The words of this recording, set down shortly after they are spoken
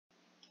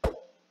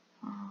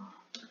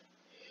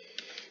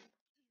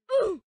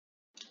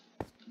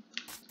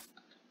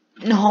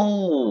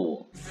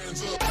No!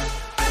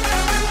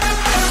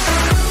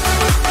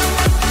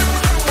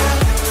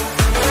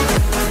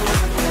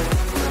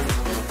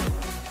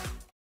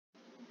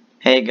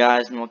 Hey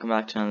guys, and welcome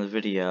back to another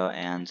video,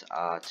 and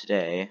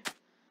today,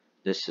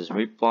 this is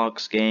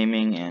Reapbox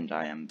Gaming, and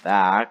I am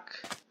back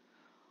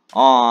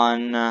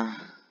on,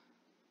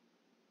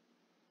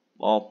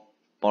 well,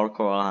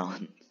 Parkour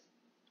Island.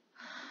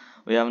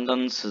 We haven't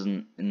done this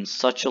in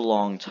such a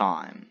long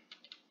time,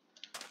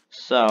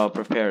 so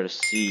prepare to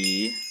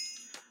see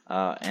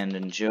and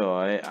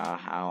enjoy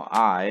how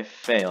I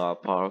fail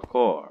at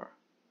parkour.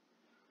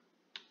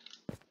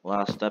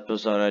 Last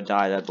episode I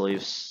died, I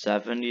believe,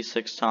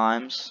 76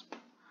 times.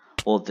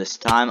 Well, this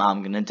time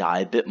I'm gonna die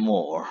a bit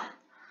more.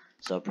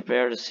 So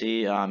prepare to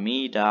see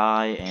me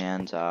die,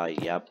 and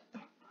yep.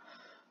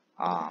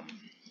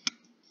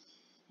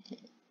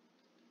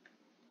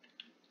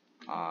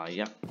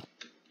 Yep.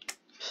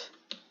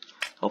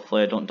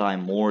 Hopefully I don't die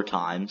more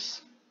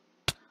times,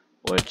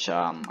 which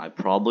I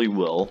probably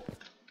will.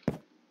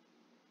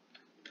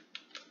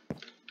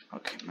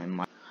 Okay, my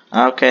mind.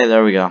 Okay,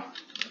 there we go.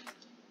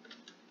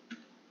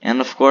 And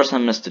of course I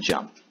missed a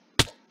jump.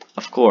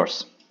 Of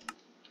course.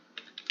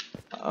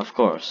 Of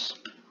course.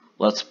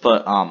 Let's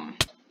put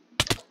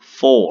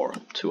 4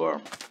 to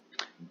our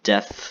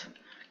death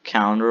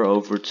counter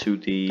over to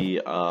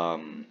the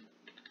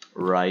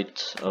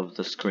right of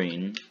the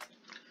screen,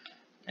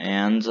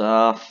 and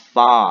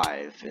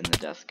 5 in the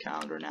death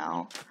counter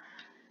now,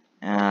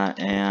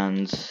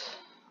 and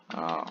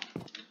I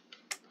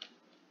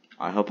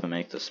hope I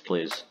make this,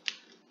 please.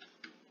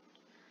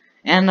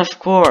 And of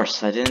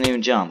course I didn't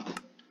even jump.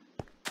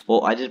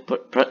 Well, I did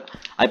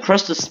I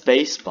pressed the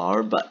space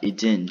bar, but it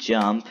didn't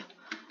jump,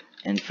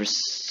 and for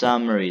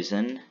some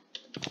reason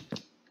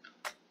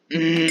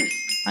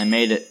I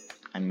made it.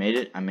 I made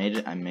it. I made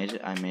it. I made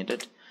it. I made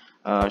it.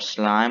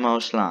 Slime, oh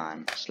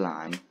slime,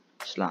 slime,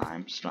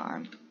 slime,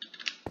 slime.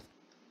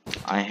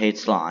 I hate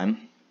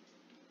slime.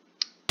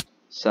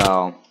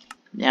 So,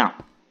 yeah.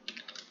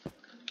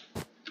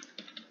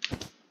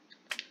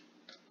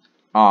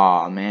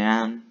 Aw,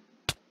 man.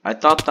 I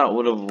thought that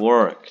would have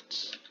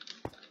worked.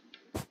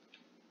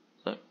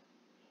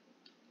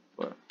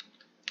 What?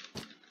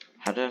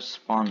 How did I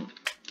spawn?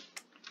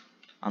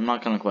 I'm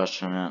not gonna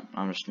question it.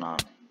 I'm just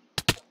not.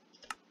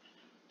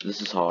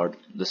 This is hard.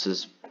 This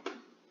is...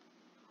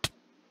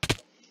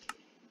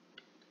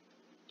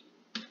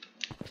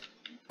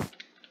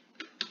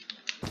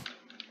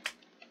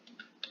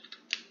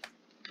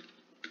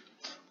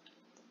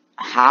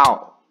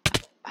 How?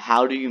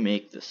 How do you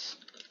make this?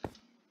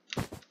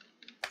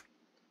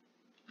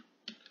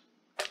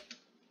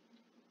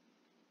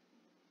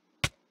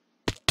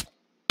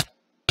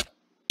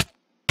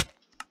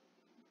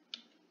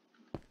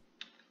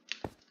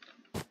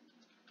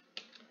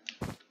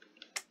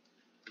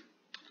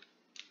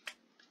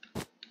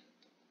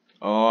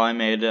 Oh, I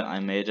made it. I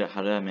made it.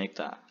 How did I make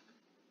that?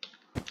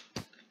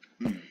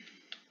 Do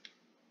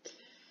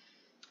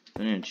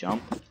I need to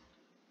jump?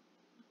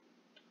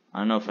 I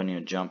don't know if I need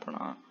to jump or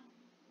not.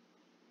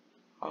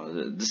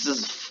 Oh, this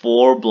is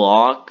 4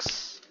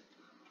 blocks?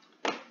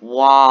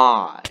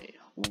 Why?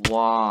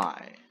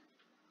 Why?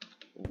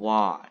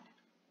 Why?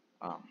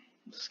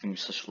 This is gonna be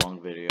such a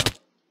long video.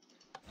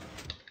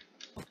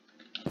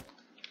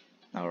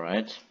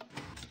 Alright.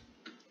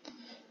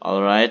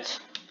 Alright.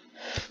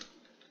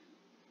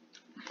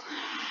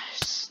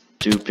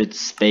 Stupid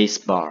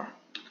spacebar.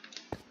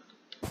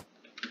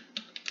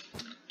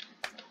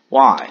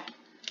 Why?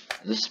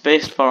 The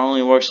spacebar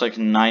only works like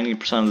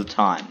 90% of the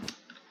time.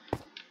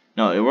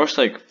 No, it works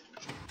like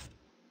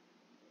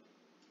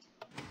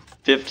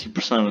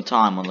 50% of the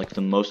time on like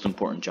the most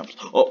important jumps.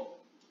 Oh!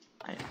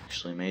 I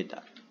actually made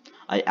that.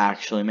 I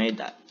actually made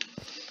that.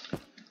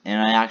 And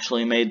I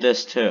actually made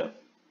this too.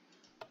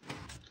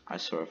 I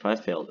swear if I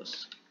fail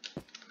this.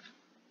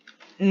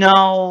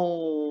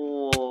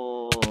 No!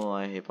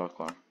 I hate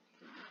parkour.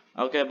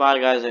 Okay, bye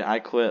guys. I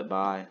quit.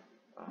 Bye.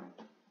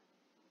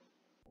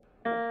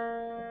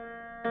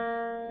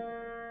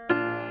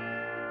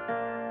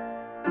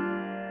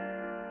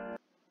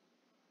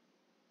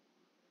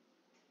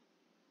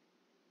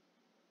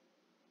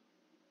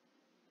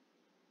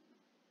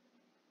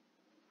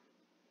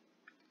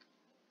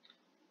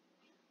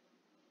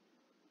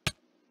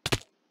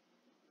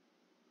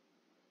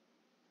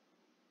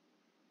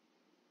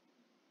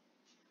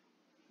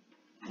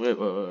 Wait,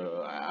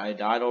 I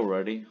died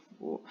already?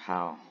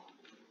 How?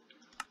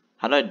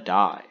 How did I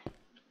die?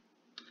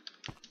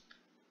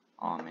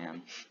 Aw,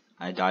 man.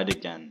 I died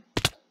again.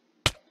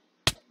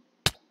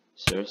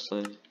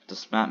 Seriously?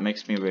 This map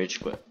makes me rage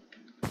quit.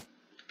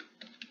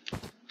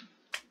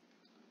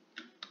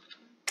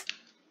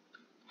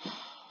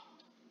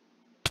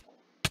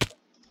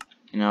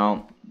 You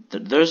know,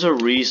 there's a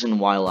reason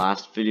why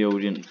last video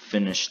we didn't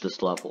finish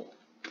this level.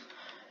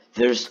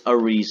 There's a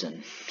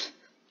reason.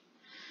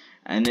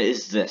 And it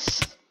is this.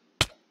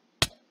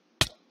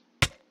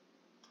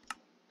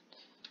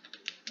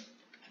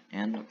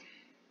 And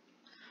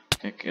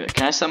okay,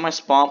 can I set my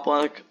spawn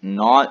block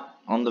not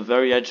on the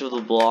very edge of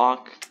the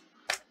block,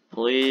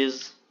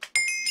 please?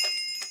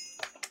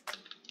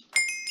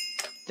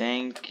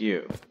 Thank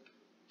you.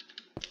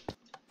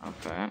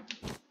 Okay.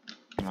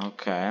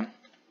 Okay.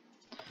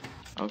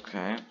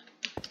 Okay.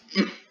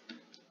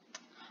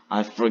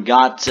 I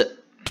forgot to...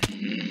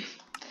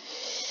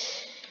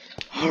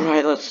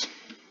 Alright, let's...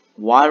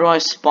 Why do I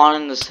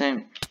spawn in the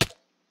same...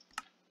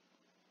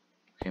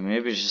 Okay,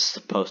 maybe it's just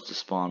supposed to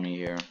spawn me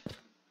here.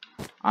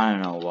 I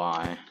don't know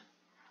why.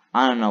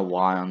 I don't know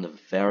why on the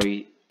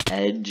very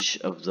edge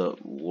of the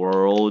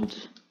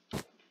world.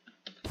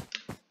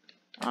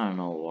 I don't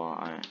know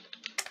why.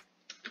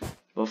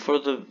 But for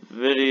the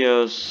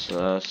video's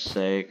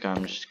sake,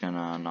 I'm just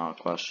gonna not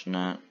question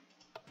it.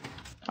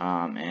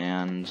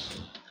 And...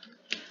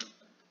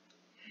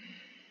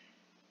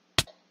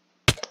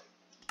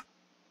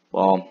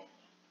 Well,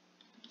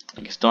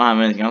 I guess don't have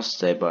anything else to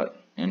say,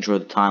 but enjoy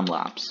the time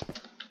lapse.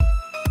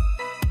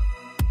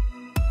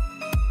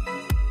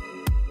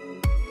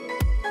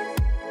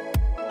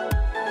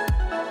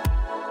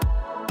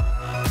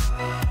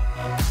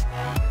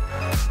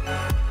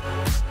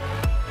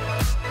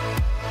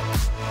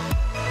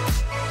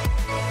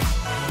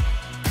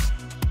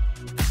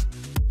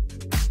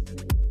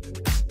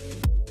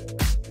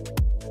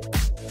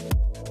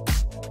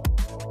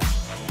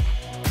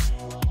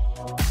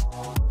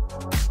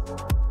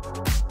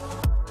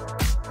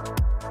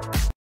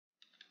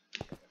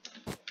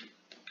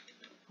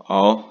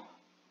 Oh.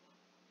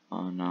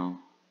 Oh no.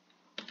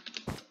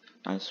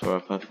 I swear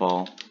if I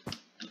fall.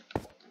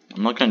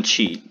 I'm not gonna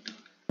cheat.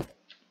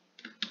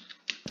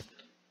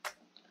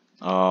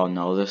 Oh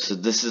no, this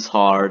is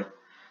hard.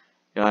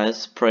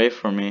 Guys, pray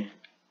for me.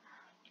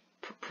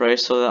 Pray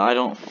so that I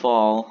don't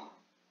fall.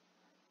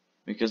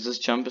 Because this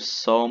jump is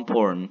so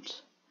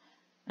important.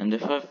 And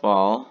if I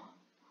fall,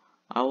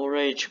 I will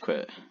rage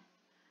quit.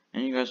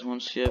 And you guys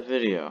want to see a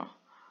video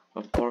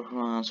of Parkour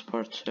Rounds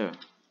Part 2.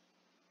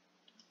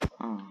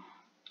 Oh.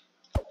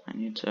 I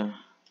need to...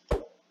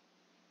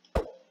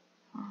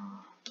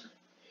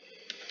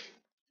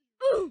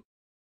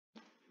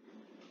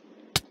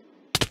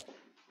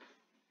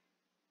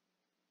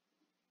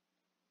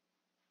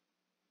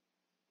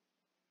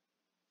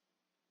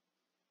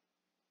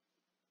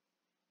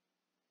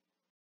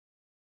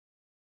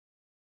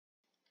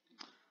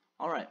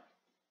 Alright.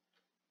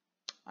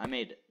 I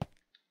made it.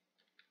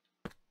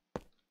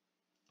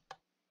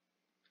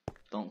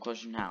 Don't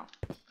question how.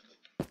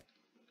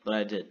 But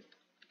I did.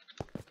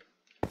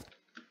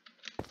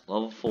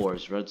 Level 4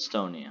 is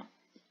Redstonia.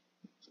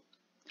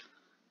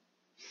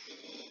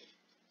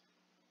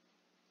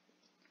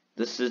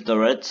 This is the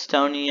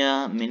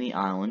Redstonia mini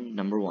island,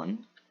 number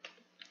 1.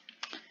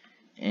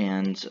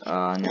 And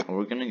now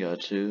we're gonna go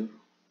to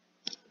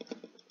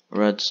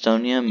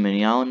Redstonia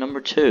mini island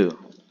number 2.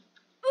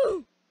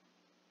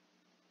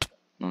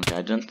 Okay,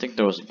 I didn't think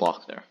there was a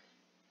block there.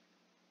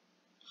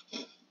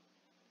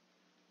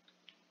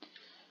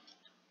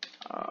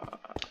 Oh.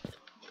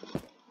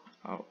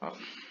 Okay,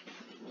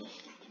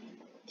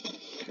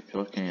 I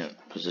feel like I need to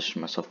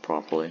position myself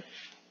properly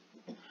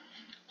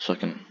so I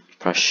can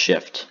press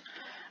shift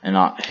and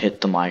not hit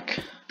the mic.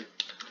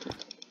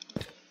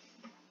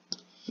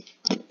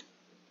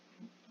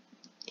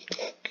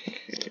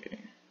 Okay.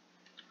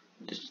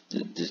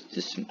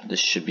 This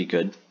should be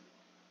good.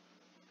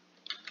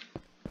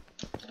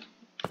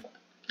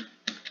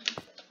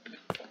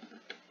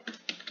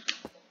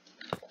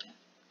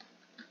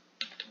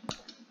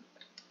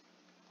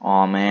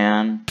 Aw,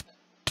 man.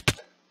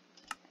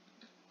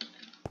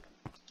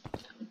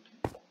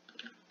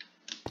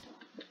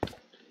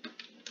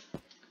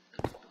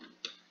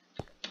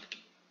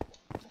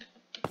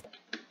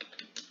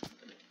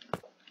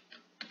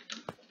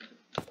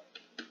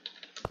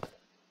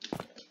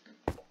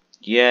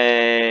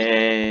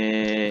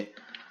 Yay!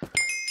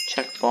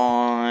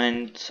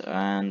 Checkpoint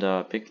and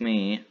pick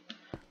me.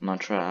 I'm not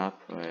trap.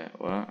 Wait,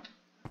 what?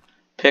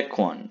 Pick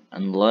one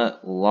and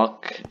let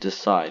luck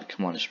decide.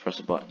 Come on, just press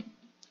a button.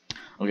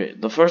 Okay,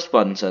 the first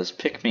button says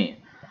pick me.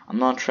 I'm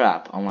not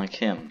trap, unlike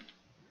him.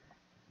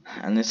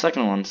 And the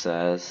second one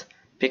says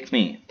pick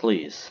me,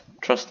 please.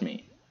 Trust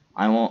me.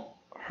 I won't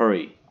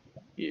hurry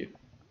you.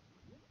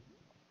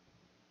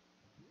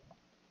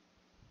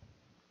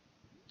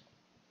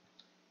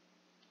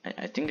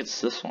 I think it's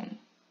this one.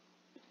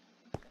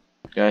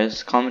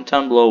 Guys, comment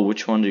down below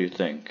which one do you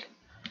think.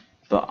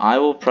 But I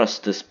will press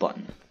this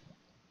button.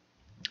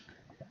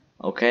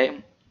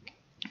 Okay?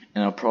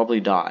 And I'll probably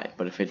die,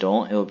 but if I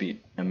don't, it'll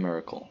be a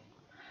miracle.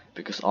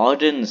 Because all I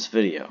did in this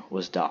video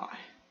was die.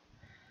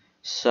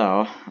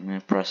 So, I'm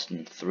gonna press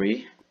in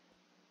 3,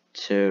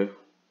 2,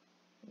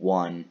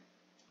 1.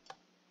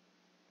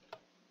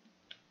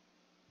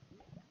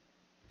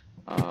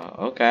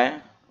 Okay.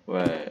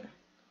 Wait.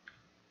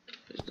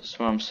 Is this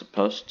where I'm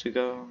supposed to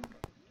go?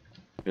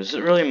 Does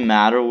it really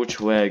matter which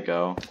way I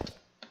go?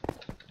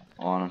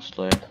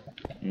 Honestly.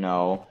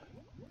 No.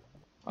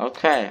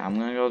 Okay, I'm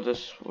gonna go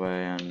this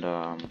way and,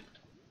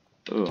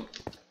 ooh.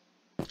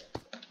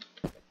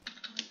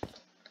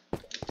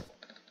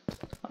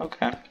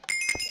 Okay.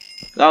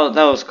 That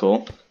was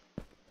cool.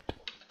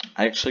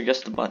 I actually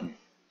guessed the button.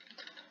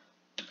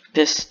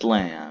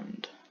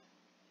 Pistland.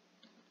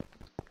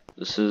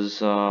 This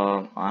is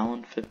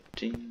island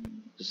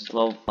 15. This is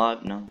level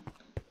 5? No.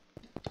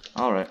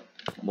 Alright,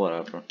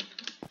 whatever.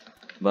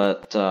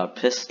 But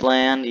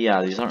Pistland,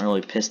 yeah, these aren't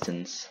really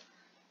pistons.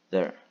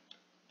 There.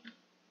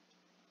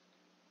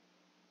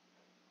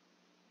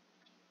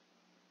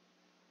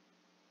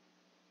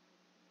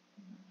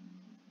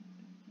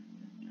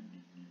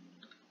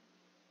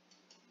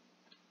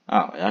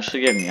 Oh, it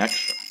actually gave me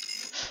extra.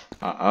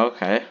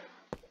 Okay.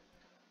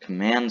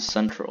 Command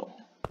Central.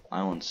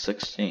 Island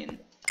 16.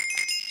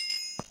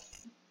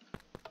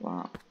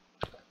 Wow.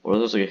 Or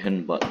there's like a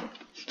hidden button.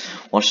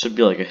 What should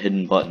be like a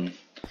hidden button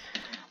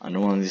under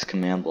one of these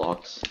command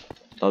blocks?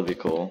 That'd be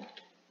cool.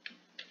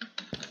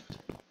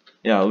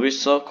 Yeah, it would be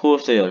so cool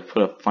if they like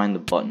put a find the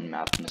button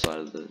map inside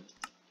of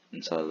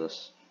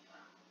this.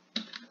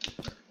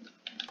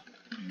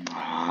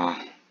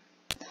 Ah,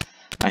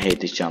 I hate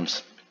these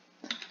jumps.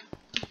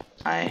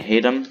 I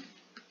hate them.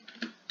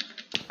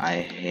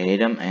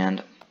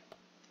 And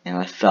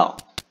I fell.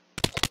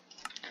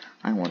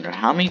 I wonder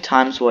how many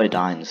times will I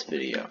die in this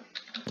video?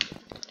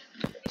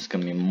 It's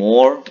gonna be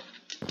more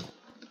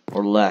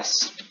or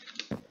less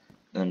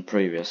than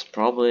previous.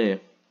 Probably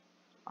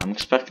I'm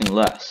expecting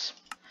less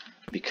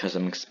because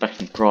I'm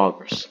expecting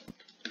progress.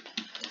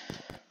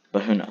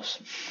 But who knows?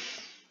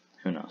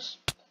 Who knows?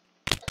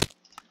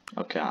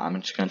 Okay, I'm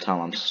just gonna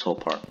tell them this whole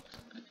part.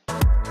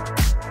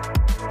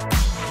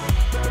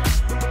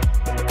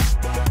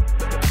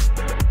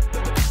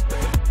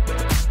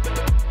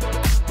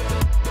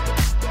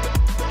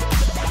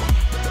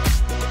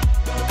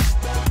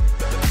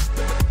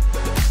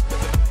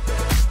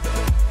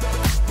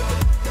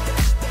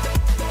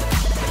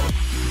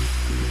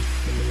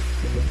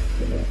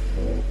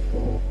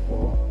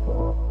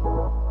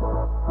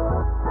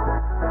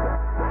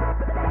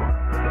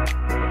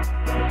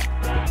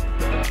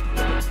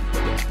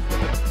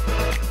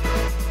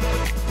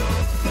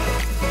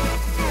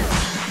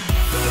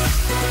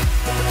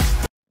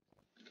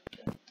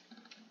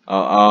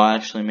 Oh, I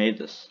actually made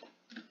this.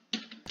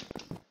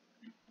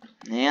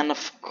 And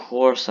of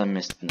course I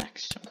missed the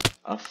next jump.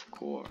 Of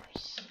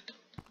course.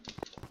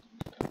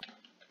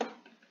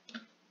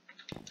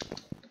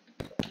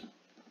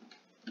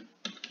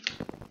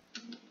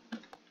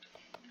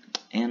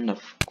 And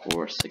of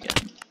course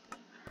again.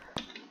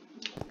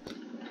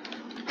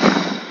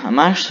 I'm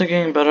actually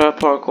getting better at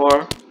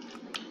parkour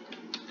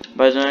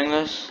by doing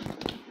this.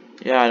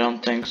 Yeah, I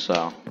don't think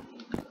so.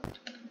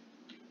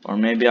 Or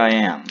maybe I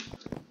am.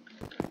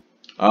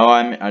 Oh,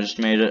 I just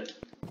made it.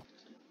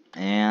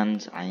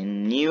 And I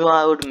knew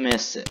I would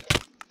miss it.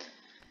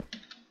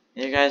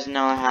 You guys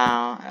know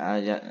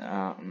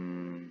how,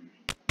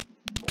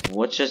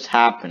 what just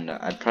happened?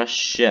 I pressed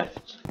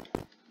shift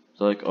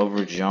to like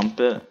over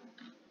jump it.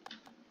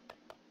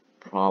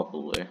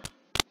 Probably.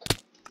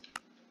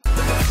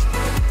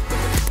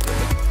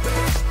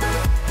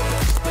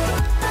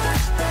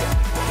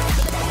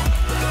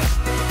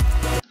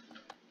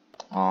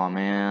 Aw,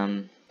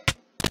 man.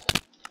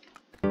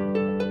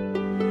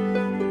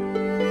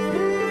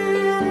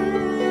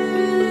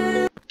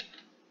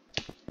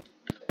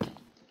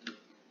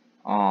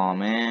 Aw,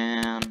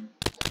 man.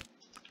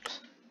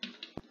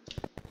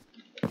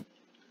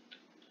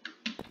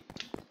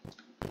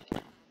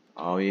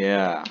 Oh,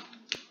 yeah.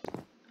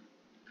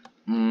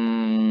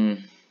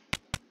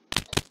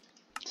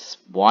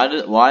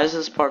 Why is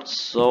this part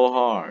so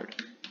hard?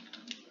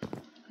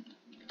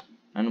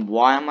 And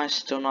why am I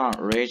still not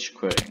rage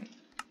quitting?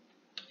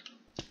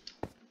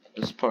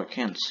 This part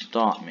can't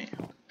stop me.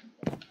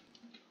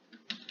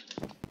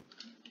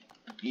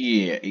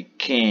 Yeah, it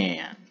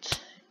can't.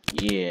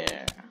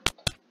 Yeah.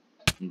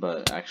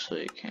 But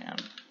actually it can.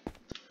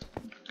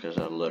 Because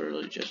I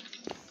literally just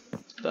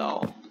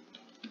fell.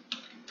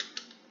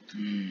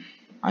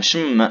 I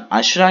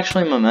should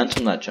actually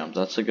momentum that jump.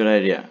 That's a good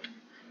idea.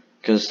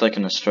 Because it's like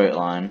in a straight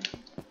line.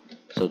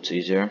 So it's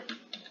easier.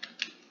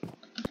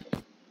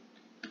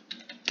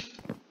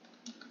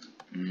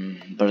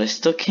 But I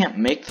still can't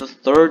make the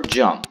third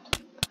jump.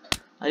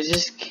 I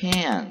just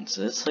can't.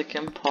 It's like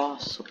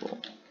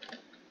impossible.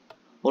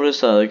 What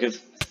is that? Like a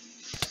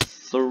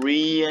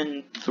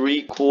 3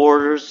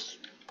 3/4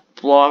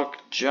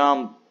 block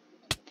jump?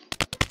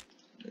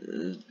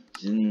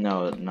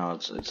 No,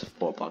 it's a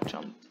 4 block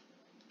jump.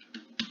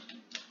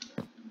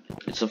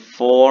 It's a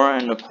 4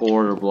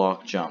 1/4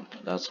 block jump.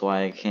 That's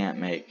why I can't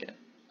make it.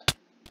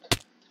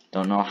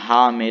 Don't know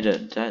how I made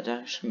it. Did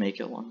I actually make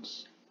it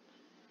once?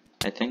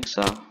 I think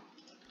so.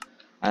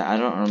 I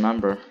don't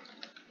remember.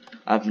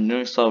 I've been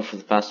doing so for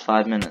the past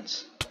 5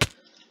 minutes.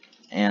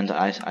 And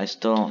I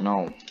still don't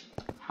know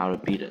how to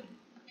beat it.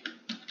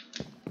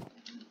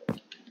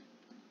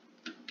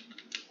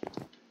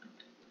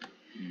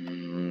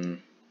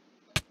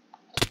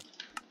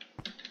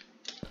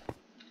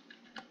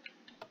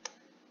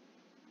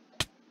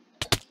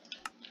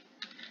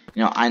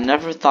 You know, I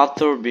never thought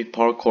there would be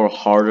parkour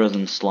harder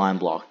than slime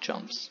block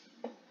jumps.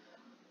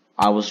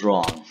 I was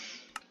wrong.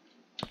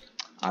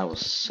 I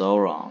was so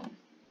wrong.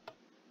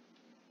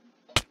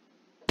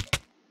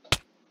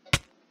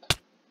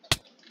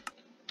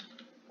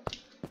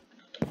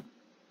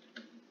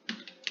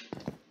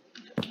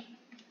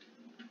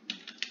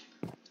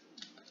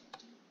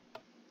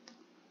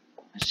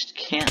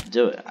 can't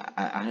do it.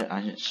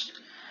 I just,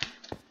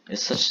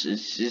 it's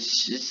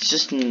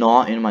just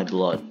not in my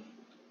blood.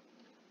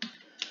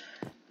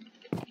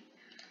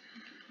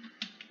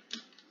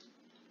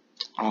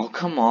 Oh,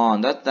 come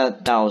on, that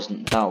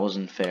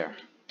wasn't fair.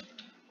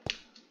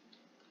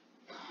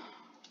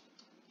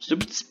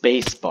 Stupid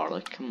space bar,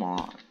 like, come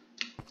on.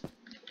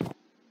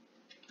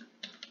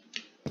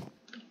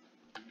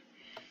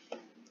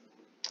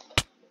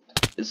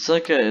 It's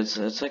like a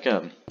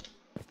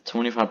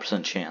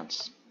 25%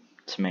 chance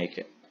to make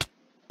it,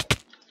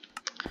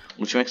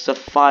 which makes a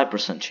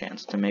 5%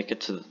 chance to make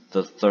it to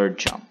the third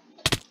jump.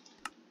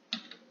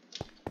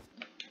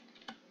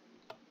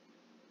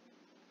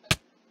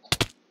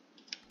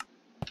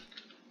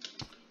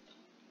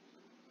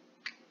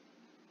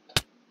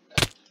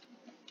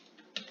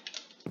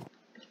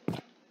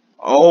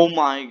 Oh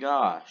my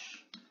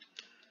gosh.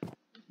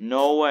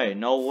 No way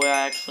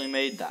I actually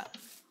made that.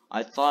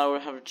 I thought I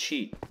would have a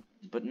cheat,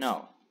 but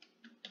no.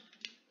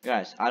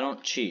 Guys, I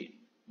don't cheat.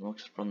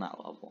 Looks from that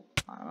level.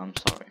 I'm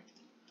sorry.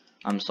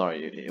 I'm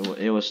sorry,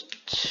 it was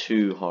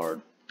too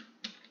hard.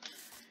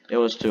 It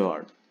was too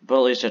hard. But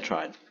at least I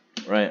tried,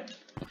 right?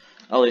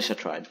 At least I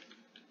tried.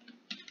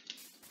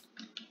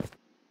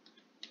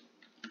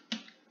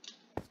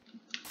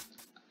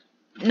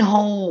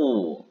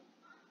 No!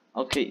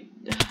 Okay.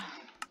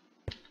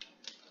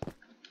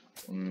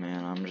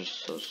 Man, I'm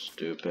just so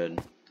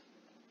stupid.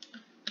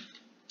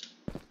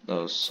 That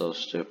was so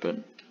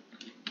stupid.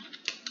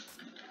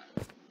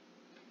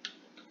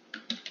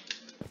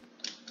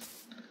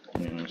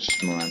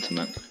 Just momentum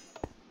it.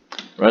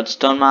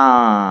 Redstone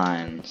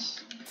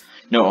mines.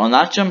 No, on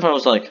that jump I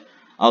was like,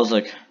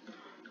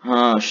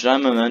 should I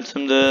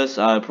momentum this?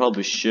 I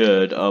probably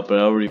should. But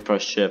I already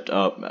pressed shift.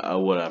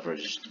 Whatever.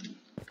 Just.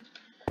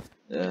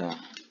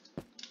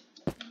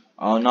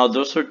 Oh no,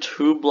 those are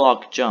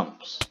 2-block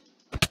jumps.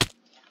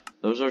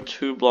 Those are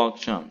 2-block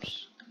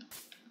jumps.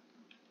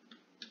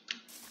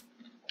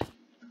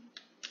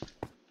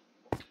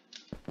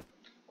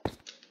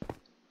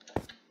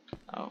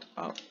 Oh.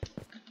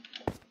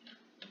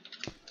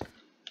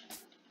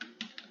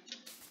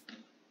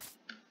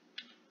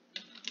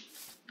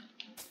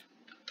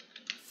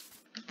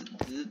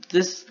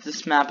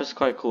 This map is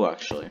quite cool,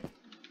 actually.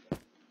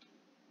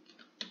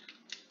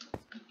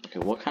 Okay,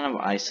 what kind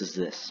of ice is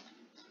this?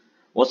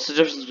 What's the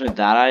difference between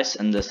that ice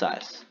and this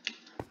ice?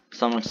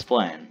 Someone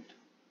explain.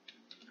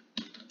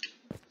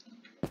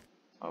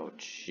 Oh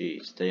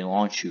jeez, they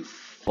launch you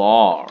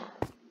far.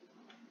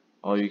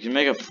 Oh, you can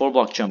make a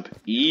 4-block jump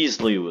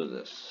easily with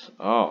this.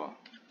 Oh,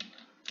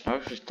 I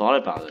actually thought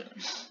about it.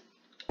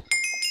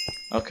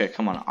 Okay,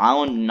 come on,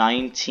 Island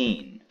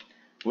 19.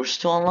 We're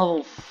still on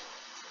level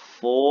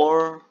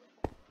 4.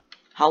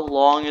 How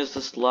long is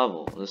this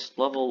level? This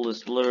level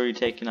is literally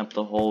taking up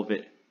the whole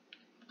bit.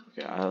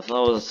 Okay, I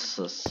thought it was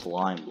a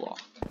slime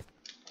block.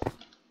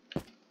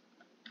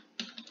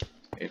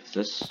 If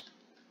this,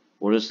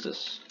 what is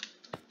this?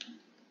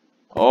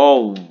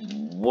 Oh,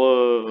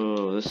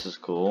 whoa, this is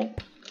cool.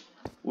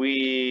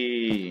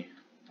 Wee.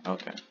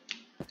 Okay.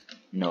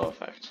 No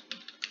effect.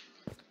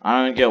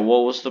 I don't get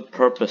what was the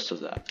purpose of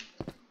that.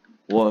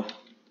 What?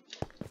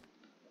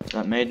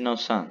 That made no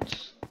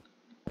sense.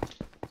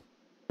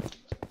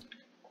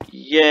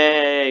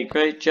 Yay!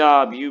 Great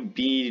job, you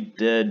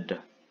did.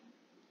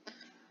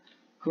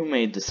 Who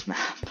made this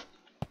map?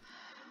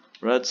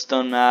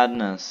 Redstone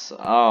Madness.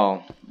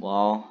 Oh,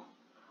 well.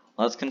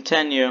 Let's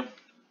continue.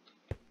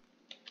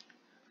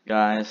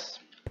 Guys.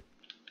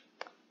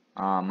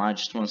 I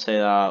just want to say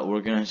that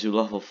we're gonna do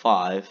level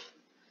 5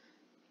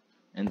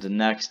 in the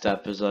next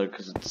episode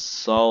because it's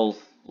so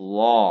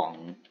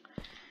long.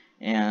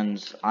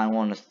 And I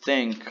want to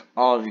thank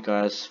all of you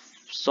guys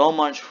so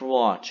much for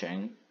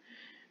watching.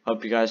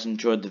 Hope you guys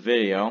enjoyed the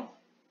video.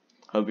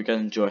 Hope you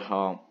guys enjoyed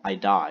how I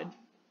died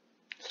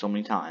so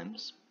many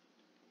times.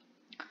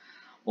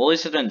 Well, at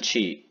least I didn't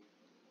cheat.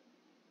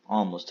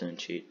 Almost didn't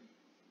cheat.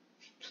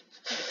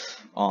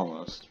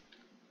 Almost.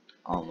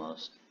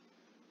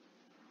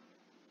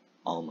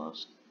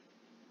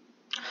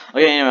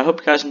 Okay, anyway, I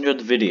hope you guys enjoyed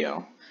the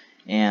video.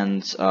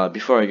 And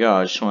before I go,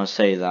 I just want to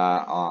say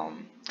that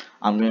I'm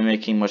going to be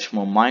making much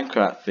more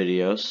Minecraft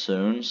videos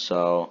soon,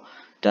 so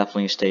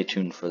definitely stay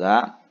tuned for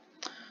that.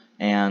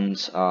 And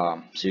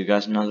see you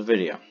guys in another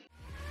video.